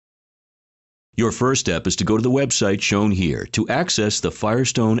Your first step is to go to the website shown here to access the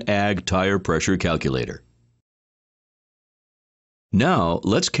Firestone Ag Tire Pressure Calculator. Now,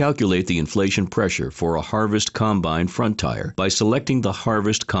 let's calculate the inflation pressure for a Harvest Combine front tire by selecting the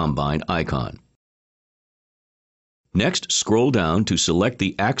Harvest Combine icon. Next, scroll down to select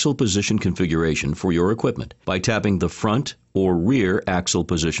the axle position configuration for your equipment by tapping the front or rear axle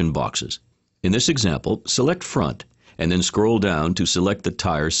position boxes. In this example, select front and then scroll down to select the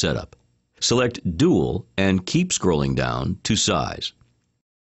tire setup. Select Dual and keep scrolling down to Size.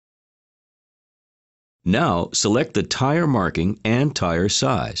 Now, select the tire marking and tire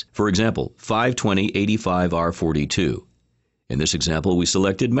size. For example, 520/85R42. In this example, we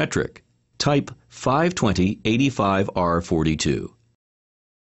selected metric. Type 520/85R42.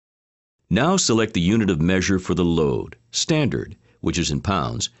 Now select the unit of measure for the load, standard, which is in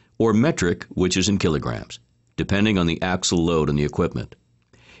pounds, or metric, which is in kilograms, depending on the axle load on the equipment.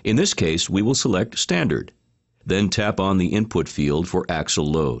 In this case, we will select standard. Then tap on the input field for axle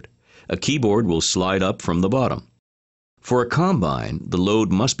load. A keyboard will slide up from the bottom. For a combine, the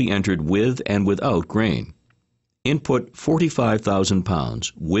load must be entered with and without grain. Input 45,000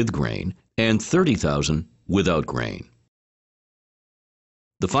 pounds with grain and 30,000 without grain.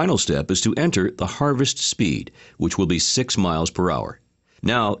 The final step is to enter the harvest speed, which will be 6 miles per hour.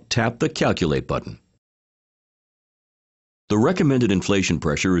 Now tap the Calculate button. The recommended inflation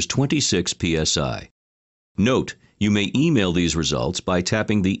pressure is 26 psi. Note, you may email these results by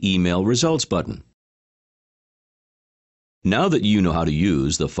tapping the Email Results button. Now that you know how to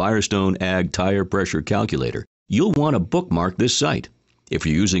use the Firestone Ag Tire Pressure Calculator, you'll want to bookmark this site. If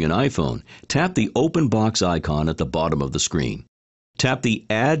you're using an iPhone, tap the Open Box icon at the bottom of the screen. Tap the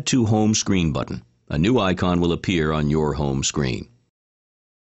Add to Home Screen button. A new icon will appear on your home screen.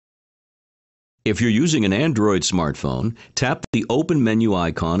 If you're using an Android smartphone, tap the Open Menu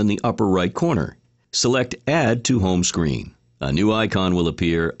icon in the upper right corner. Select Add to Home Screen. A new icon will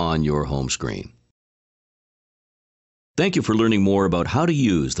appear on your home screen. Thank you for learning more about how to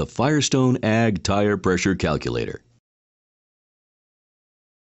use the Firestone Ag Tire Pressure Calculator.